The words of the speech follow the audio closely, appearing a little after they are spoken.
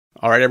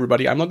All right,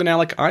 everybody, I'm Logan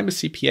Alec. I'm a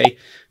CPA.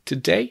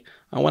 Today,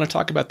 I want to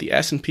talk about the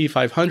S&P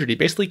 500. You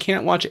basically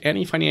can't watch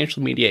any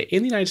financial media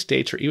in the United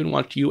States or even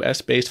watch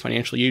US-based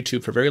financial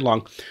YouTube for very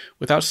long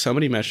without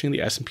somebody mentioning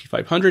the S&P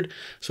 500.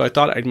 So I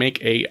thought I'd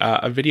make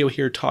a video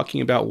here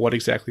talking about what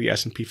exactly the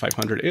S&P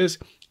 500 is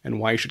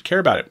and why you should care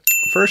about it.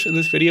 First, in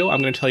this video,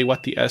 I'm going to tell you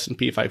what the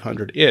S&P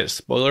 500 is.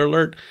 Spoiler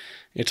alert.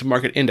 It's a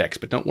market index,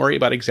 but don't worry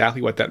about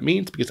exactly what that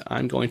means because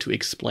I'm going to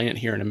explain it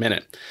here in a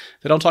minute.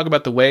 Then I'll talk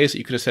about the ways that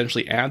you can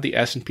essentially add the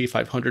S&P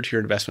 500 to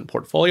your investment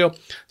portfolio,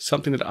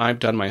 something that I've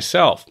done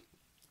myself.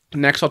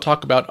 Next, I'll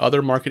talk about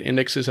other market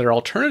indexes that are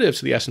alternatives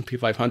to the S&P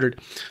 500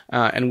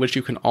 and which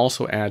you can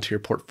also add to your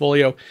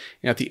portfolio.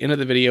 And at the end of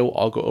the video,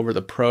 I'll go over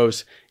the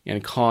pros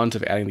and cons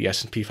of adding the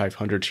S&P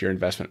 500 to your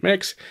investment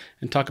mix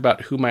and talk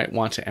about who might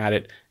want to add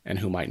it and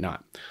who might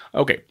not.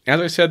 Okay,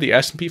 as I said, the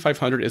S&P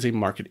 500 is a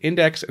market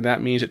index, and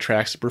that means it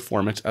tracks the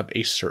performance of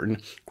a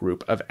certain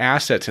group of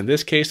assets. In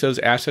this case, those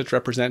assets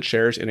represent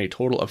shares in a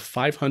total of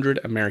 500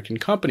 American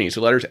companies.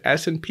 The letters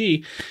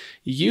S&P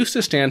used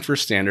to stand for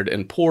Standard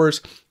 &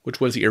 Poor's, which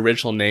was the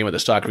original name of the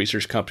stock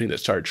research company that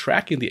started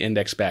tracking the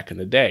index back in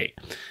the day.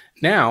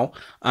 Now,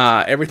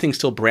 everything's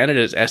still branded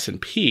as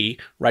S&P,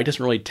 right?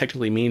 Doesn't really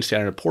technically mean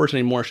Standard & Poor's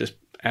anymore. It's just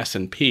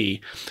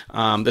S&P.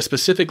 The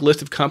specific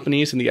list of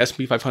companies in the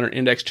S&P 500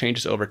 index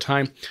changes over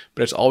time,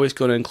 but it's always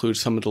going to include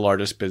some of the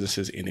largest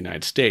businesses in the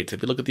United States.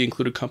 If you look at the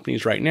included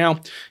companies right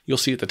now, you'll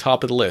see at the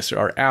top of the list there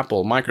are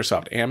Apple,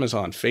 Microsoft,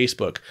 Amazon,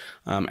 Facebook,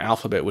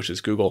 Alphabet, which is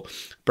Google,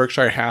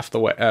 Berkshire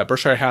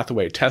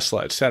Hathaway,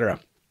 Tesla, etc.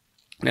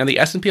 Now, the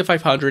S&P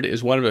 500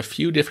 is one of a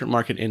few different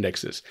market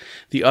indexes.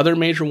 The other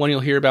major one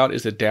you'll hear about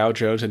is the Dow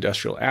Jones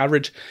Industrial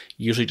Average,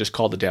 usually just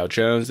called the Dow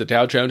Jones. The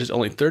Dow Jones is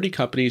only 30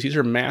 companies. These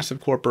are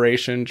massive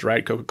corporations,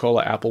 right?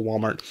 Coca-Cola, Apple,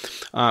 Walmart.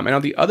 And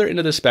on the other end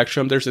of the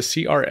spectrum, there's the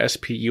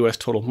CRSP US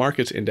Total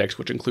Markets Index,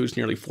 which includes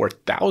nearly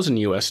 4,000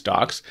 US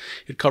stocks.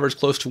 It covers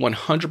close to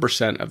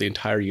 100% of the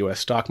entire US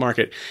stock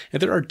market.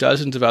 And there are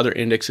dozens of other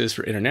indexes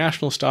for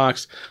international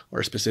stocks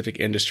or specific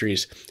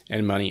industries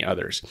and many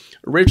others.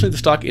 Originally, the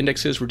stock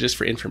indexes were just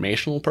for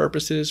informational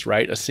purposes,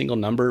 right? A single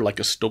number, like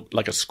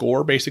a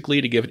score,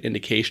 basically, to give an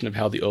indication of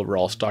how the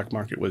overall stock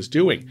market was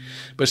doing.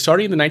 But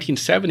starting in the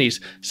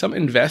 1970s, some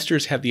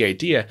investors had the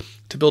idea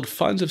to build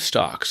funds of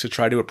stocks to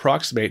try to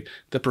approximate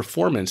the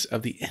performance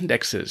of the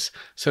indexes.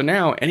 So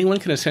now anyone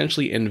can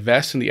essentially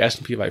invest in the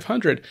S&P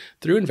 500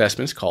 through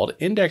investments called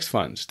index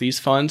funds. These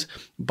funds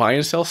buy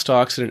and sell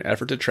stocks in an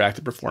effort to track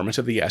the performance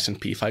of the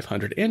S&P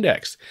 500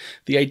 index.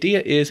 The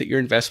idea is that your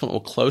investment will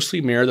closely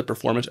mirror the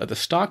performance of the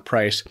stock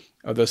price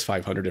of those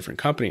 500 different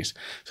companies.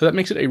 So that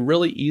makes it a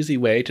really easy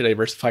way to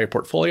diversify your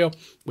portfolio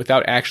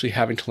without actually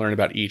having to learn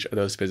about each of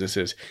those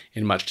businesses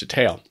in much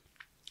detail.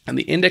 And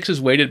the index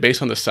is weighted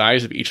based on the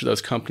size of each of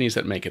those companies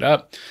that make it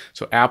up.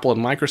 So Apple and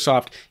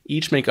Microsoft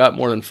each make up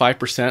more than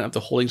 5% of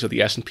the holdings of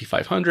the S&P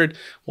 500,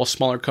 while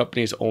smaller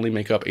companies only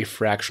make up a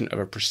fraction of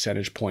a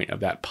percentage point of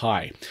that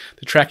pie.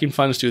 The tracking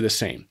funds do the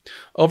same.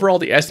 Overall,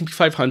 the S&P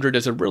 500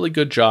 does a really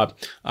good job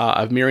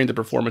of mirroring the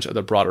performance of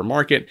the broader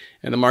market,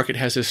 and the market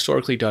has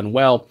historically done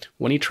well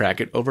when you track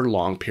it over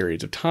long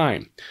periods of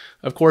time.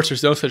 Of course,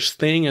 there's no such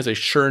thing as a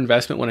sure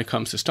investment when it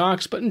comes to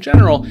stocks, but in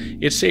general,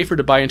 it's safer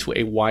to buy into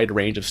a wide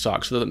range of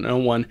stocks so that no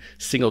one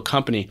single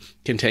company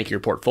can tank your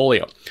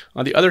portfolio.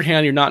 On the other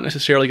hand, you're not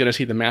necessarily going to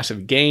see the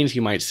massive gains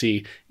you might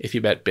see if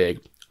you bet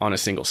big on a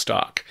single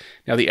stock.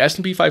 Now, the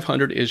S&P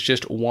 500 is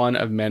just one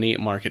of many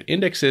market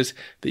indexes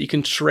that you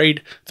can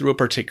trade through a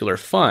particular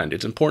fund.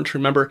 It's important to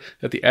remember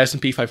that the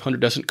S&P 500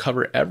 doesn't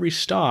cover every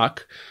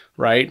stock,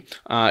 right?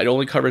 It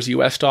only covers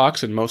U.S.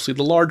 stocks and mostly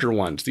the larger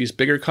ones. These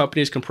bigger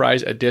companies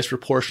comprise a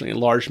disproportionately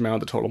large amount of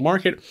the total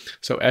market.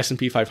 So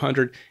S&P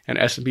 500 and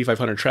S&P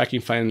 500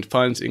 tracking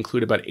funds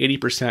include about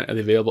 80%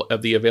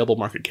 of the available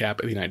market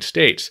cap in the United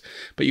States.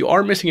 But you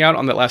are missing out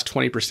on that last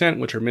 20%,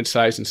 which are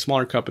mid-sized and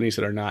smaller companies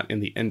that are not in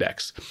the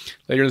index.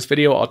 Later in this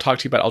video, I'll talk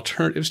to you about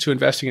alternatives to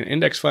investing in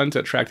index funds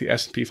that track the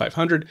S&P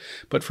 500.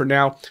 But for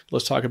now,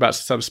 let's talk about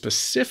some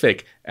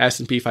specific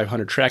S&P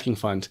 500 tracking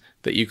funds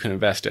that you can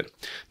invest in.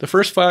 The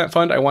first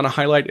fund I want to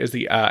highlight is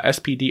the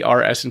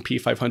SPDR S&P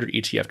 500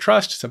 ETF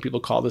Trust. Some people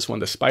call this one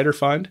the SPDR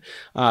fund,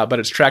 but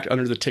it's tracked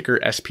under the ticker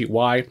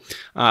SPY.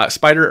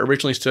 SPDR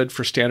originally stood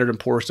for Standard &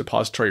 Poor's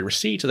Depository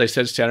Receipts. As I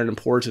said, Standard &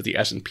 Poor's is the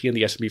S&P and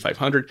the S&P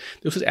 500.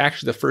 This was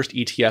actually the first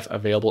ETF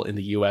available in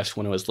the US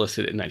when it was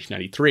listed in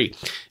 1993.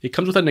 It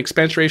comes with an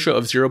expense ratio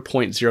of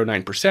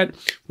 0.09%,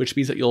 which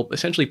means that you'll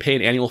essentially pay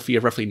an annual fee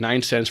of roughly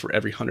 9 cents for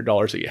every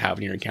 $100 that you have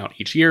in your account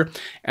each year.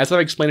 As I've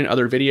explained in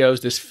other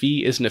videos, this fee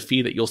isn't a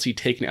fee that you'll see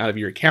taken out of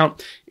your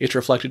account. It's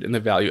reflected in the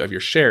value of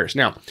your shares.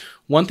 Now,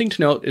 One thing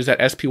to note is that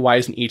SPY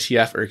is an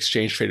ETF or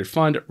exchange traded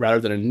fund rather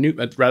than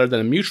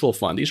a mutual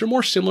fund. These are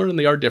more similar than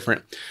they are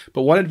different,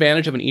 but one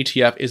advantage of an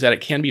ETF is that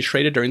it can be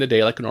traded during the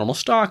day like a normal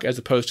stock, as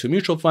opposed to a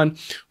mutual fund,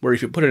 where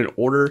if you put in an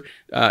order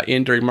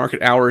in during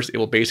market hours, it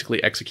will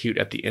basically execute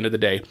at the end of the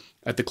day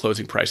at the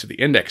closing price of the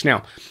index.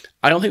 Now,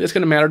 I don't think that's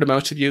going to matter to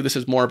most of you. This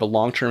is more of a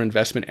long-term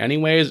investment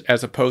anyways,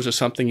 as opposed to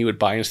something you would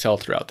buy and sell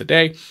throughout the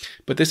day.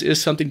 But this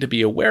is something to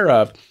be aware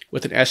of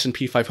with an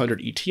S&P 500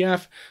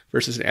 ETF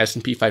versus an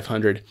S&P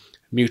 500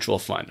 mutual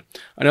fund.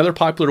 Another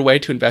popular way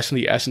to invest in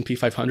the S&P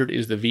 500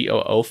 is the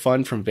VOO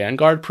fund from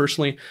Vanguard.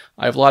 Personally,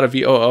 I have a lot of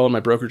VOO in my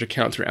brokerage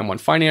account through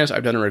M1 Finance.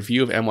 I've done a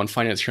review of M1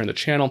 Finance here on the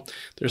channel.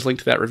 There's a link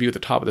to that review at the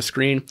top of the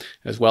screen,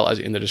 as well as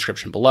in the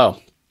description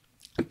below.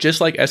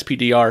 Just like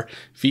SPDR,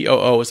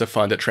 VOO is a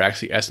fund that tracks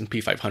the S&P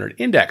 500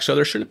 index. So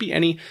there shouldn't be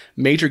any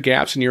major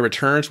gaps in your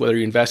returns, whether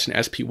you invest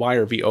in SPY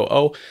or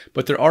VOO,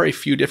 but there are a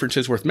few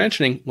differences worth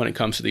mentioning when it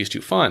comes to these two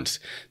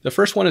funds. The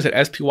first one is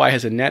that SPY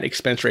has a net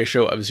expense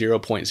ratio of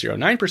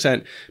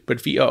 0.09%,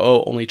 but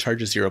VOO only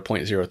charges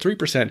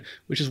 0.03%,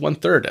 which is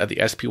 1/3 of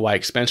the SPY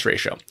expense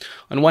ratio.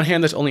 On one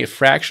hand, that's only a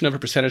fraction of a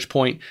percentage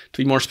point.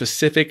 To be more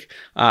specific,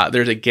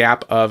 there's a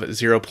gap of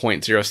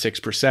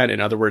 0.06%.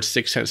 In other words,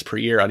 6 cents per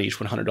year on each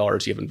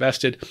 $100 you've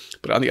invested.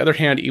 But on the other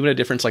hand, even a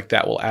difference like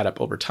that will add up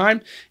over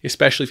time,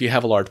 especially if you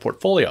have a large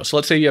portfolio. So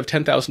let's say you have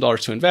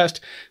 $10,000 to invest.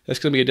 That's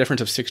going to be a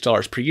difference of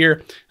 $6 per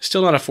year.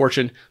 Still not a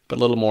fortune, but a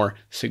little more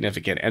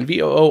significant. And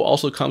VOO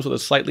also comes with a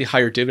slightly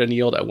higher dividend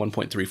yield at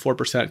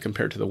 1.34%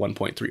 compared to the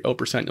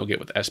 1.30% you'll get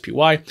with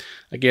SPY.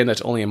 Again,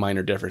 that's only a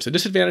minor difference. The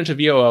disadvantage of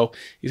VOO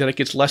is that it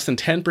gets less than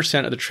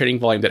 10% of the trading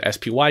volume that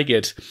SPY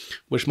gets,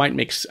 which might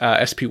make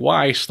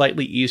SPY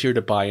slightly easier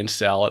to buy and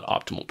sell at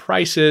optimal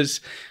prices.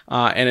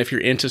 And if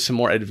you're into some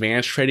more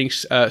advanced trading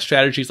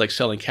strategies like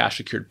selling cash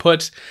secured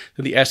puts,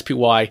 then the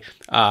SPY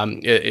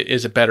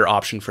is a better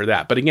option for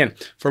that. But again,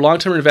 for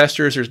long-term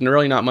investors, there's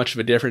really not much of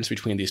a difference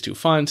between these two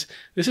funds.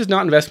 This is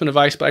not investment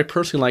advice, but I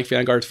personally like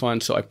Vanguard's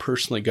fund, so I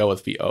personally go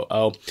with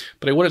VOO.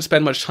 But I wouldn't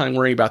spend much time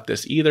worrying about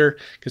this either,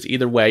 because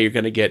either way, you're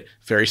going to get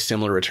very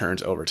similar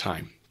returns over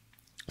time.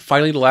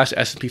 Finally, the last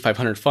S&P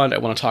 500 fund I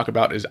want to talk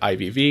about is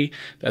IVV.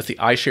 That's the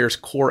iShares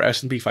Core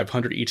S&P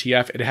 500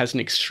 ETF. It has an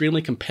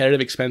extremely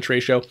competitive expense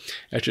ratio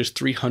at just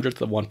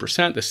 0.03 of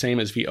 1%, the same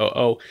as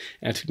VOO,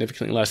 and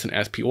significantly less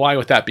than SPY.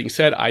 With that being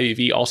said,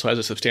 IVV also has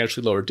a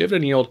substantially lower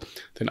dividend yield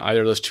than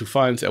either of those two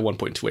funds at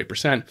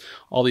 1.28%.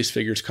 All these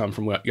figures come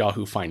from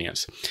Yahoo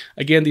Finance.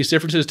 Again, these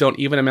differences don't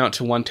even amount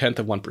to 0.1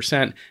 of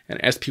 1%,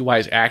 and SPY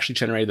has actually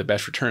generated the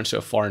best return so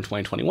far in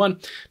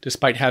 2021,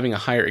 despite having a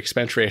higher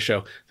expense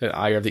ratio than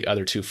either of the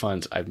other two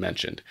funds I've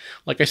mentioned.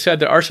 Like I said,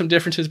 there are some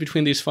differences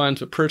between these funds,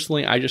 but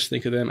personally, I just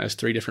think of them as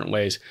 3 different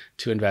ways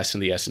to invest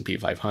in the S&P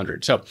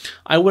 500. So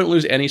I wouldn't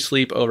lose any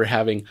sleep over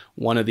having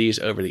one of these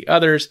over the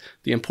others.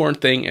 The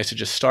important thing is to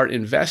just start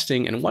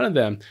investing in one of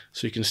them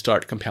so you can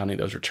start compounding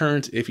those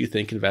returns if you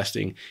think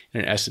investing in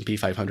an S&P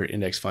 500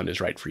 index fund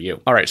is right for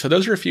you. All right, so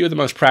those are a few of the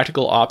most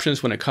practical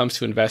options when it comes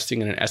to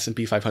investing in an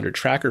S&P 500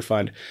 tracker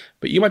fund,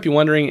 but you might be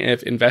wondering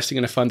if investing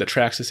in a fund that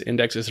tracks this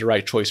index is the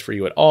right choice for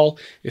you at all,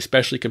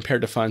 especially compared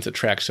to funds that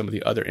track some of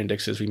the other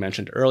indexes we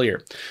mentioned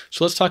earlier.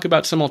 So let's talk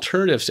about some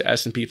alternatives to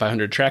S&P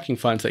 500 tracking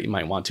funds that you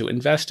might want to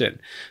invest in.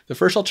 The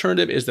first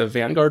alternative is the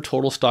Vanguard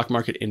Total Stock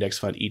Market Index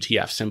Fund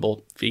ETF,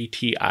 symbol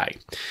VTI.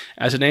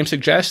 As the name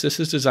suggests, this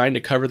is designed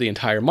to cover the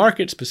entire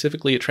market.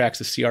 Specifically, it tracks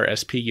the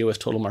CRSP US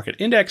Total Market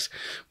Index,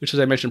 which, as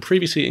I mentioned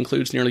previously,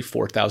 includes nearly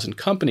 4,000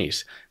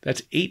 companies.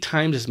 That's 8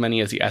 times as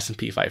many as the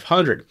S&P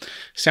 500.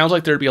 Sounds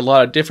like there'd be a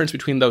lot of difference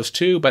between those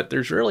two, but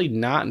there's really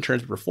not in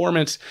terms of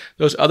performance.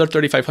 Those other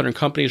 3,500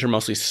 companies are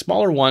mostly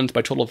smaller ones.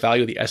 By total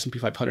value, the S&P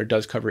 500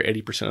 does cover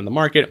 80% of the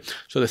market,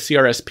 so the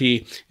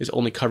CRSP is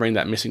only covering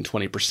that missing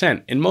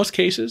 20%. In most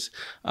cases,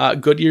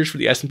 good years for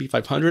the S&P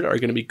 500 are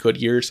going to be good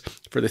years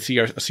for the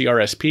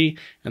CRSP,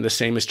 and the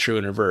same is true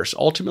in reverse.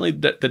 Ultimately,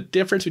 the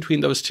difference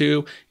between those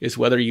two is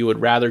whether you would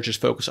rather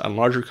just focus on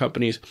larger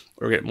companies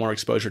or get more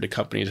exposure to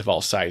companies of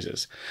all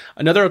sizes.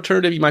 Another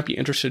alternative you might be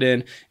interested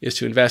in is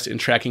to invest in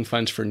tracking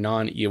funds for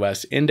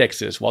non-US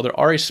indexes. While there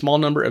are a small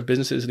number of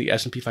businesses in the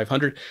S&P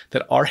 500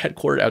 that are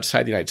headquartered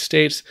outside the United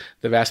States,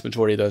 the vast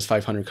majority of those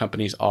 500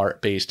 companies are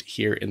based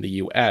here in the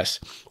US.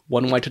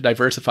 One way to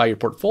diversify your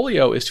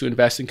portfolio is to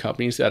invest in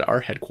companies that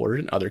are headquartered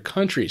in other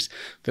countries.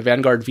 The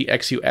Vanguard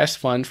VXUS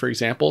fund, for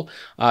example,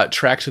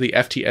 tracks the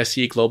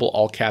FTSE Global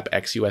All Cap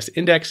XUS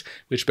Index,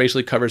 which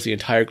basically covers the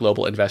entire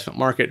global investment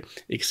market,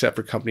 except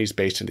for companies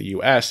based in the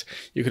US.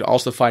 You can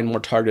also find more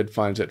targeted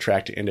funds that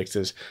track to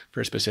indexes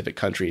for specific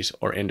countries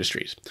or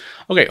industries.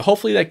 Okay,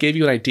 hopefully that gave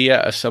you an idea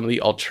of some of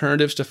the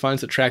alternatives to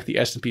funds that track the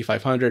S&P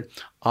 500.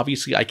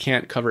 Obviously, I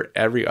can't cover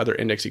every other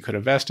index you could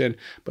invest in,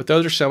 but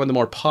those are some of the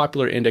more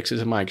popular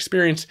indexes in my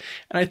experience,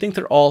 and I think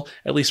they're all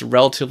at least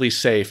relatively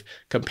safe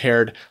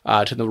compared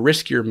to the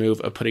riskier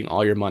move of putting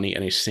all your money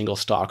in a single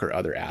stock or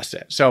other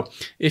asset. So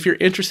if you're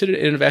interested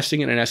in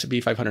investing in an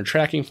S&P 500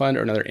 tracking fund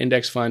or another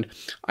index fund,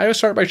 I would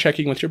start by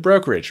checking with your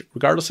brokerage.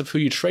 Regardless of who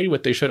you trade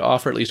with, they should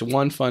offer at least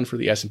one fund for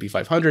the S&P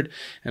 500,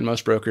 and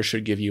most brokers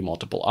should give you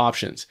multiple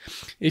options.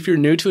 If you're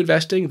new to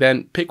investing,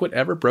 then pick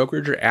whatever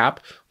brokerage or app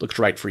looks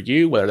right for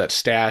you, whether that's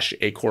Stash,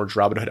 Acorns,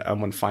 Robinhood,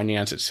 M1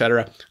 Finance,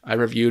 etc. I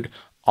reviewed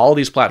all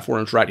these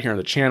platforms right here on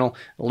the channel.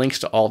 Links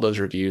to all those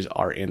reviews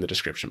are in the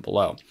description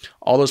below.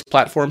 All those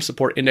platforms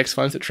support index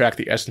funds that track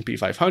the S&P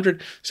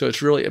 500, so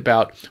it's really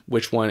about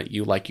which one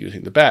you like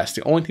using the best.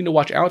 The only thing to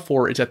watch out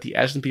for is that the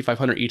S&P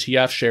 500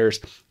 ETF shares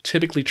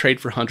typically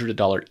trade for hundreds of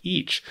dollars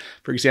each.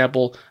 For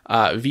example,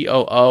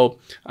 VOO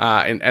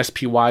and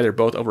SPY, they're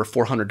both over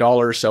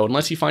 $400. So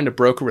unless you find a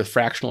broker with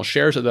fractional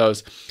shares of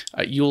those,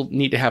 you'll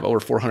need to have over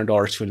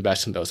 $400 to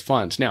invest in those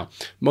funds. Now,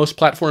 most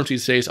platforms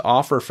these days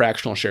offer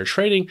fractional share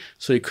trading,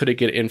 so you could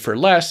get in for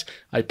less.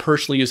 I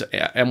personally use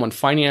M1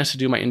 Finance to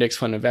do my index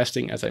fund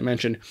investing. As I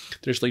mentioned,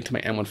 there's a link to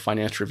my M1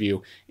 Finance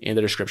review in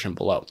the description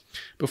below.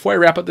 Before I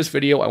wrap up this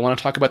video, I want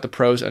to talk about the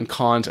pros and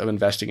cons of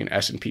investing in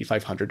S&P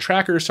 500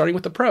 trackers, starting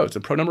with the pros.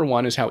 The pro number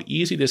one is how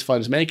easy these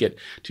funds make it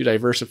to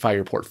diversify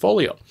your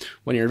portfolio.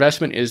 When your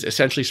investment is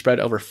essentially spread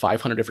over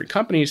 500 different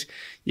companies,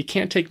 you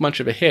can't take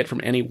much of a hit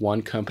from any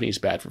one company's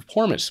bad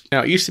performance.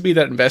 Now, it used to be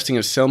that investing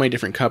in so many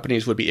different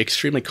companies would be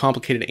extremely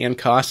complicated and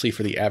costly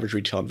for the average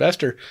retail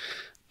investor.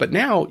 But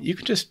now you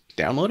can just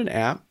download an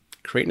app,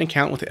 create an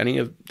account with any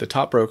of the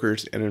top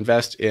brokers, and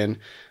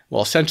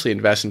essentially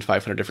invest in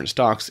 500 different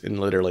stocks in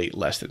literally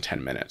less than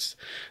 10 minutes.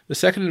 The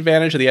second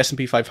advantage of the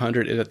S&P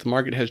 500 is that the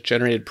market has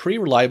generated pretty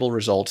reliable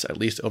results, at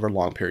least over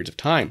long periods of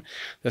time.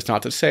 That's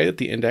not to say that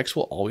the index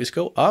will always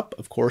go up.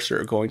 Of course, there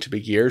are going to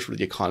be years where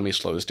the economy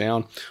slows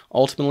down.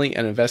 Ultimately,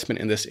 an investment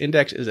in this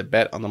index is a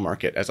bet on the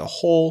market as a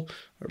whole,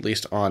 or at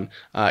least on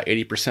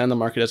 80% of the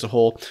market as a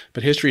whole.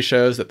 But history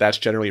shows that that's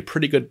generally a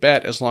pretty good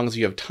bet as long as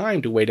you have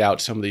time to wait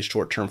out some of these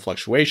short-term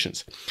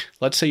fluctuations.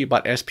 Let's say you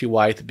bought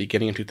SPY at the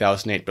beginning of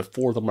 2008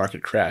 before the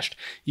market crashed.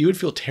 You would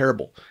feel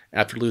terrible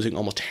after losing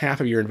almost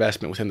half of your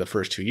investment within the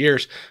first 2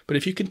 years. But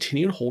if you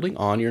continued holding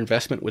on, your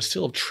investment would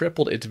still have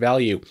tripled its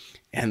value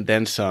and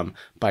then some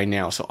by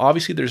now. So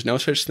obviously there's no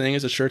such thing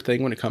as a sure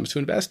thing when it comes to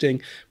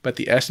investing, but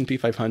the S&P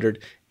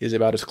 500 is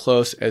about as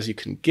close as you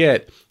can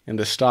get in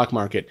the stock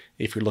market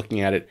if you're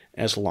looking at it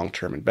as a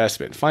long-term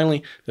investment.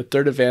 Finally, the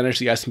third advantage of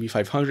the S&P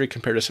 500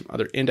 compared to some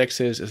other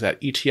indexes is that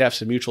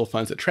ETFs and mutual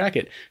funds that track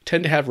it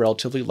tend to have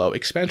relatively low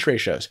expense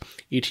ratios.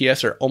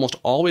 ETFs are almost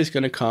always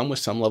going to come with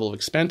some level of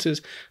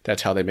expenses.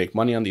 That's how they make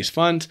money on these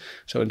funds.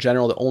 So in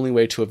general, the only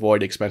way to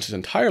avoid expenses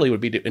entirely would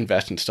be to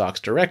invest in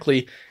stocks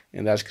directly,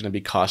 and that's going to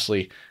be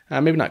costly,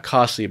 maybe not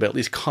costly, but at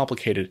least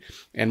complicated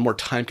and more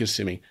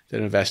time-consuming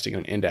than investing in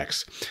an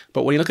index.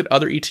 But when you look at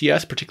other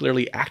ETFs,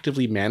 particularly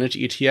actively managed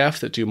ETFs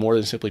that do more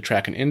than simply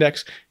track an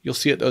index, you'll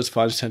see that those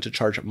funds tend to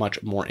charge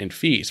much more in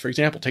fees. For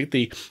example, take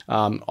the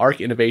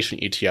ARK Innovation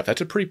ETF.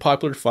 That's a pretty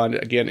popular fund.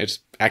 Again, it's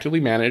actively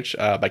managed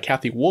by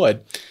Cathie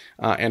Wood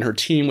and her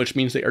team, which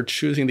means they are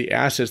choosing the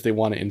assets they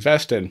want to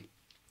invest in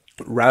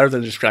rather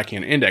than just tracking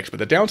an index. But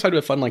the downside of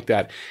a fund like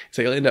that is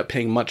that you'll end up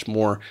paying much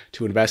more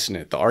to invest in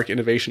it. The ARK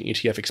Innovation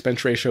ETF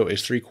expense ratio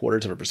is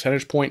 0.75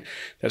 percentage point.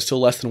 That's still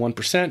less than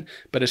 1%,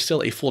 but it's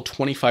still a full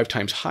 25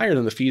 times higher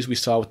than the fees we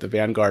saw with the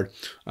Vanguard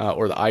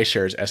or the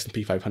iShares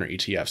S&P 500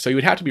 ETF. So you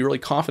would have to be really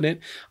confident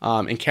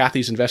in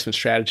Cathie's investment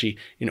strategy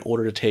in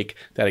order to take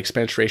that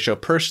expense ratio.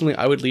 Personally,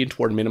 I would lean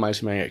toward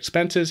minimizing my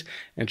expenses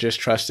and just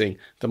trusting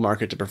the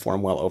market to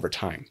perform well over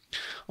time.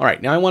 All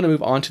right, now I want to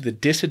move on to the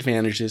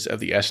disadvantages of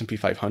the S&P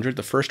 500.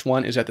 The first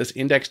one is that this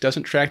index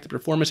doesn't track the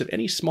performance of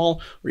any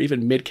small or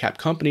even mid-cap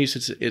companies.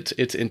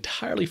 It's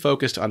entirely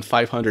focused on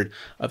 500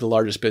 of the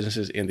largest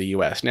businesses in the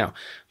U.S. Now,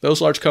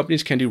 those large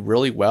companies can do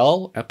really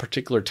well at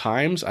particular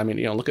times. I mean,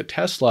 look at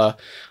Tesla.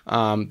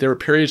 There were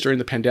periods during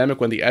the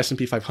pandemic when the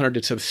S&P 500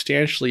 did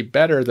substantially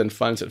better than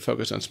funds that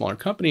focus on smaller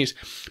companies.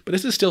 But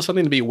this is still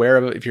something to be aware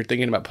of if you're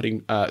thinking about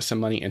putting some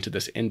money into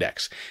this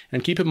index.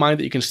 And keep in mind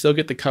that you can still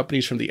get the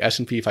companies from the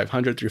S&P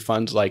 500 through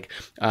funds like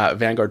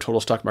Vanguard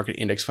Total Stock Market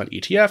Index Fund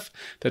ETF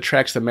that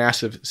tracks the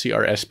massive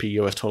CRSP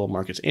US Total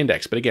Markets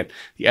Index. But again,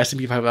 the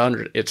S&P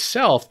 500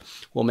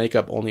 itself will make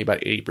up only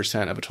about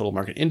 80% of a total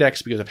market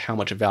index because of how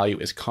much value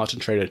is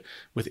concentrated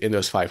within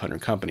those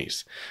 500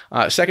 companies.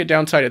 Second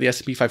downside of the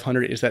S&P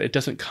 500 is that it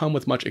doesn't come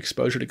with much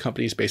exposure to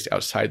companies based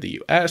outside the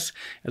U.S.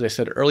 As I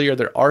said earlier,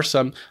 there are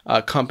some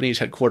companies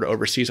headquartered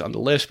overseas on the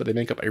list, but they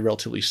make up a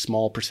relatively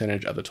small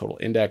percentage of the total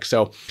index.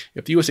 So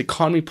if the U.S.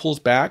 economy pulls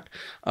back,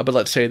 but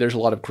let's say there's a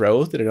lot of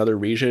growth in another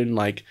region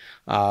like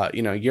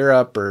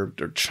Europe or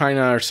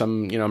China or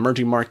some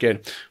emerging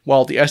market,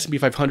 while the S&P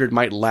 500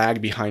 might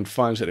lag behind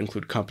funds that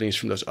include companies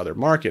from those other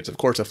markets. Of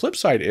course, the flip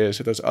side is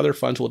that those other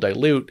funds will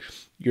dilute,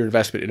 your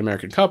investment in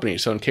American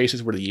companies. So in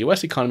cases where the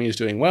US economy is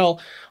doing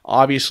well,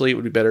 obviously it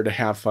would be better to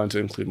have funds that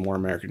include more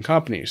American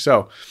companies.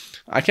 So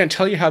I can't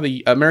tell you how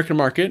the American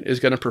market is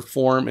going to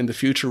perform in the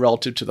future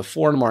relative to the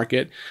foreign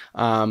market,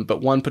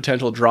 but one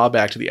potential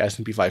drawback to the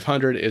S&P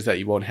 500 is that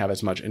you won't have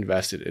as much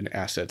invested in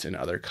assets in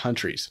other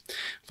countries.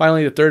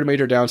 Finally, the third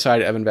major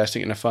downside of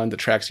investing in a fund that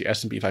tracks the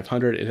S&P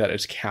 500 is that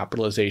it's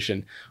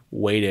capitalization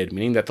weighted,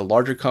 meaning that the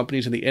larger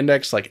companies in the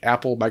index like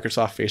Apple,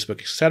 Microsoft,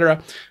 Facebook,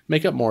 etc.,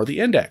 make up more of the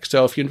index.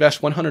 So if you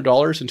invest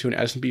 $100 into an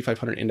S&P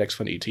 500 index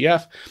fund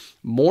ETF,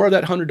 more of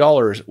that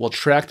 $100 will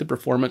track the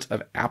performance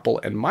of Apple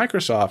and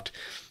Microsoft,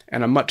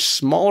 and a much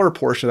smaller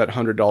portion of that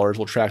 $100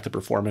 will track the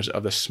performance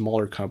of the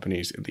smaller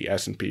companies in the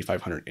S&P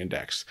 500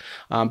 index.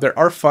 There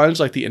are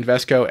funds like the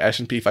Invesco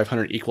S&P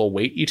 500 Equal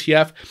Weight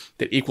ETF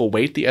that equal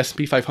weight the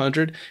S&P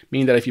 500,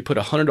 meaning that if you put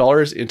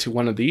 $100 into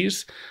one of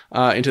these,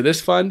 into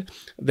this fund,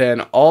 then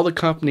all the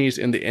companies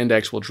in the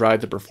index will drive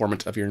the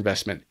performance of your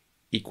investment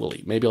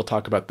equally. Maybe I'll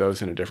talk about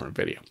those in a different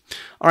video.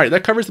 All right,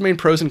 that covers the main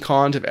pros and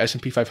cons of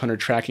S&P 500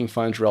 tracking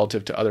funds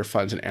relative to other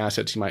funds and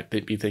assets you might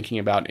be thinking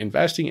about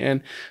investing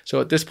in.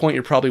 So at this point,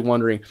 you're probably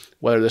wondering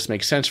whether this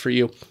makes sense for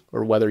you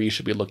or whether you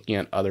should be looking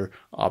at other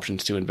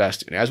options to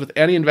invest in. As with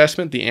any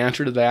investment, the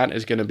answer to that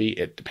is going to be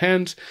it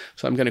depends.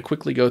 So I'm going to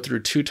quickly go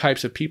through two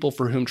types of people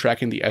for whom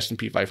tracking the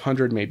S&P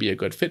 500 may be a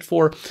good fit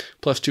for,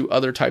 plus two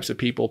other types of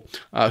people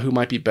who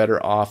might be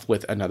better off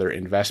with another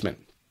investment.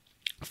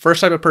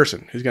 First type of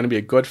person who's going to be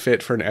a good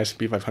fit for an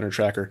S&P 500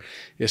 tracker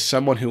is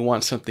someone who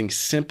wants something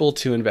simple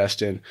to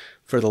invest in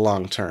for the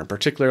long term,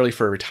 particularly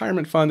for a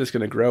retirement fund that's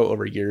going to grow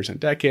over years and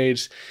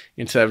decades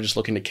instead of just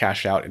looking to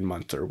cash out in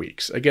months or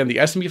weeks. Again, the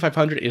S&P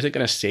 500 isn't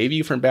going to save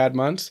you from bad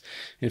months.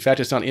 In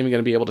fact, it's not even going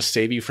to be able to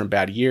save you from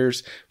bad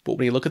years. But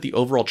when you look at the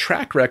overall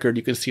track record,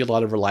 you can see a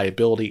lot of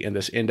reliability in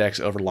this index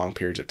over long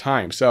periods of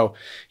time. So,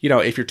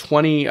 if you're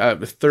 20,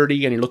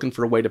 30, and you're looking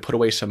for a way to put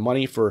away some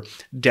money for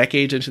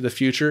decades into the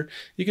future,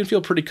 you can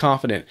feel pretty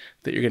confident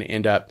that you're going to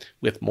end up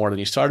with more than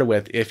you started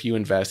with if you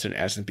invest in an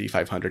S&P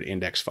 500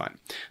 index fund.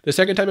 The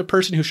second type of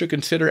person who should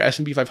consider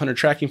S&P 500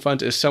 tracking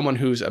funds is someone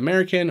who's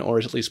American or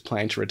is at least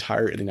planning to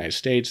retire in the United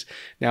States.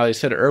 Now, as I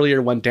said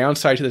earlier, one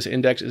downside to this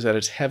index is that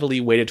it's heavily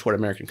weighted toward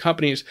American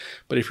companies,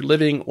 but if you're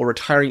living or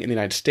retiring in the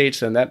United States,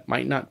 then that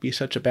might not be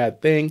such a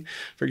bad thing.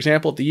 For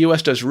example, if the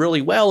U.S. does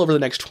really well over the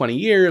next 20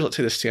 years, let's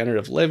say the standard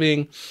of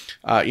living,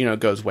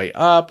 goes way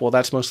up, well,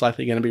 that's most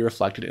likely going to be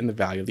reflected in the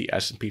value of the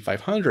S&P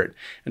 500.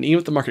 And even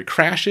if the market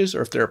crashes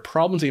or if there are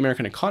problems in the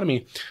American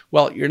economy,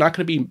 well, you're not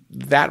going to be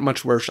that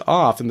much worse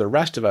off than the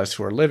rest of us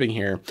who are living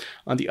here.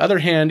 On the other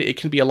hand, it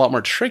can be a lot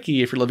more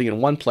tricky if you're living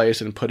in one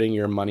place and putting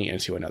your money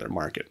into another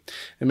market.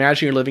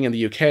 Imagine you're living in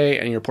the UK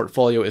and your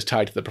portfolio is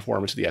tied to the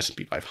performance of the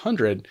S&P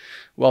 500.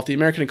 Well, if the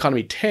American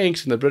economy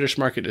tanks and the British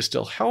market is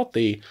still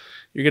healthy,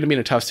 you're going to be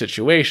in a tough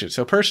situation.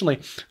 So personally,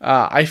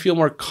 I feel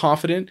more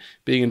confident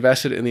being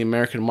invested in the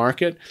American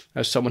market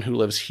as someone who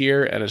lives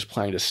here and is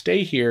planning to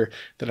stay here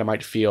than I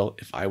might feel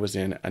if I was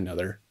in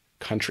another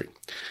country.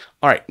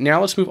 All right, now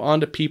let's move on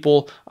to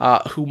people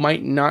who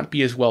might not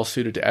be as well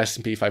suited to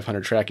S&P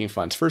 500 tracking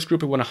funds. First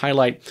group I want to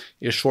highlight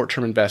is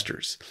short-term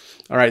investors.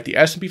 All right, the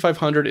S&P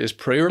 500 is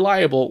pretty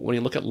reliable when you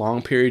look at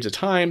long periods of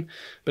time,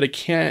 but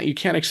you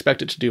can't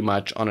expect it to do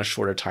much on a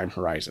shorter time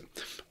horizon.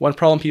 One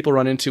problem people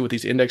run into with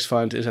these index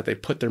funds is that they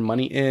put their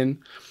money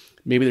in,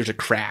 maybe there's a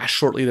crash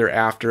shortly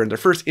thereafter, and their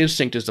first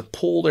instinct is to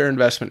pull their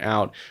investment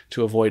out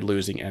to avoid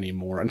losing any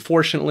more.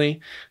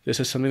 Unfortunately, this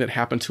is something that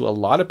happened to a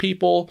lot of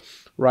people,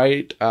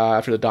 right?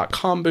 After the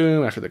dot-com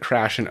boom, after the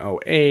crash in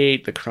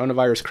 2008, the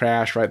coronavirus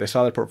crash, right? They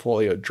saw their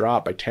portfolio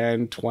drop by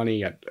 10,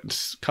 20, a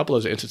couple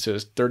of those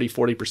instances, 30,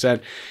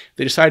 40%.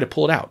 They decided to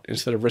pull it out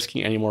instead of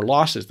risking any more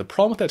losses. The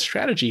problem with that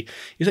strategy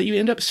is that you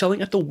end up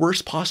selling at the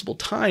worst possible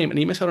time and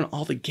you miss out on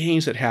all the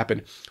gains that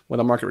happen when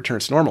the market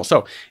returns to normal.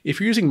 So if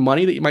you're using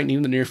money that you might need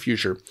in the near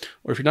future,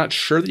 or if you're not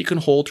sure that you can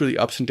hold through the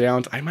ups and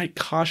downs, I might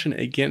caution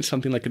against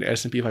something like an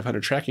S&P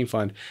 500 tracking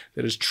fund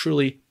that is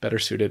truly better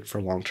suited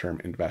for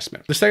long-term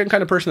investment. The second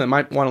kind of person that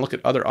might want to look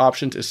at other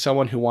options is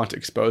someone who wants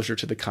exposure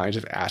to the kinds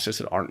of assets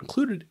that aren't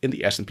included in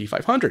the S&P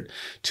 500.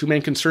 Two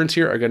main concerns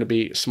here are going to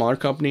be smaller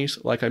companies,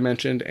 like I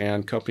mentioned,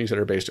 and companies that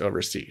are based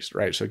overseas,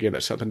 right? So again,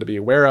 that's something to be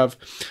aware of.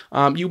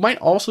 You might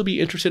also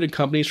be interested in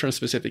companies from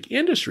specific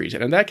industries.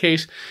 And in that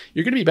case,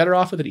 you're going to be better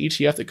off with an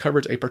ETF that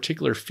covers a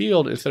particular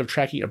field instead of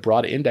tracking a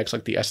broad index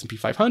like the S&P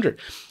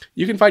 500.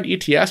 You can find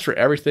ETFs for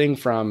everything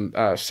from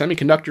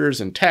semiconductors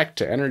and tech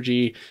to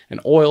energy and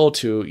oil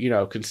to,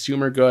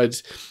 consumer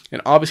goods.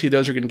 And obviously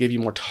those are going to give you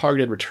more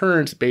targeted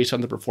returns based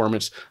on the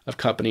performance of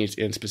companies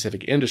in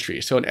specific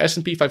industries. So an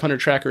S&P 500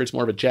 tracker is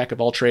more of a jack of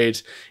all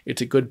trades.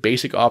 It's a good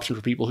basic option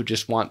for people who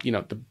just want,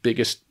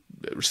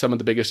 some of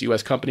the biggest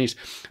US companies,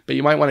 but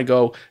you might want to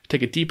go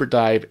take a deeper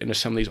dive into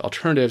some of these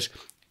alternatives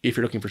if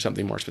you're looking for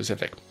something more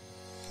specific.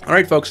 All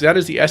right, folks, that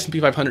is the S&P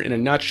 500 in a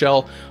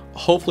nutshell.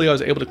 Hopefully I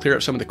was able to clear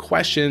up some of the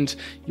questions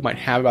you might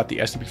have about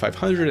the S&P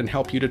 500 and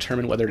help you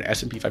determine whether an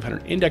S&P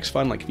 500 index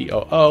fund like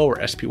VOO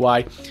or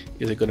SPY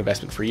is a good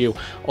investment for you.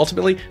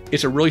 Ultimately,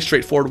 it's a really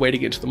straightforward way to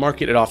get into the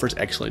market. It offers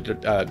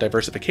excellent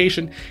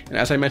diversification. And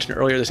as I mentioned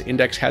earlier, this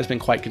index has been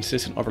quite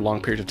consistent over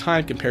long periods of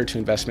time compared to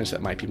investments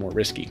that might be more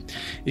risky.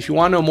 If you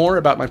want to know more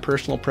about my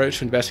personal approach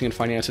to investing in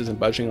finances and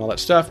budgeting and all that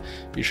stuff,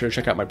 be sure to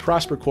check out my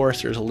Prosper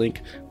course. There's a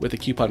link with a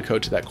coupon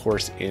code to that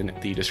course in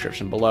the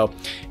description below.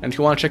 And if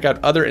you want to check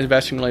out other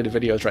investing related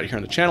videos right here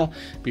on the channel,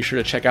 be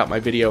sure to check out my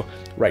video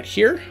right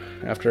here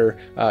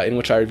in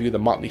which I review the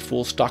Motley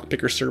Fool stock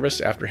picker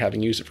service after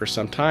having used it for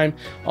some time.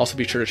 Also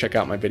be sure to check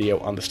out my video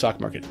on the stock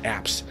market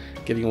apps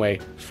giving away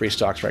free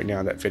stocks right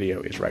now. That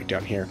video is right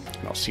down here,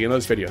 and I'll see you in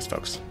those videos,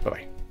 folks.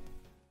 Bye-bye.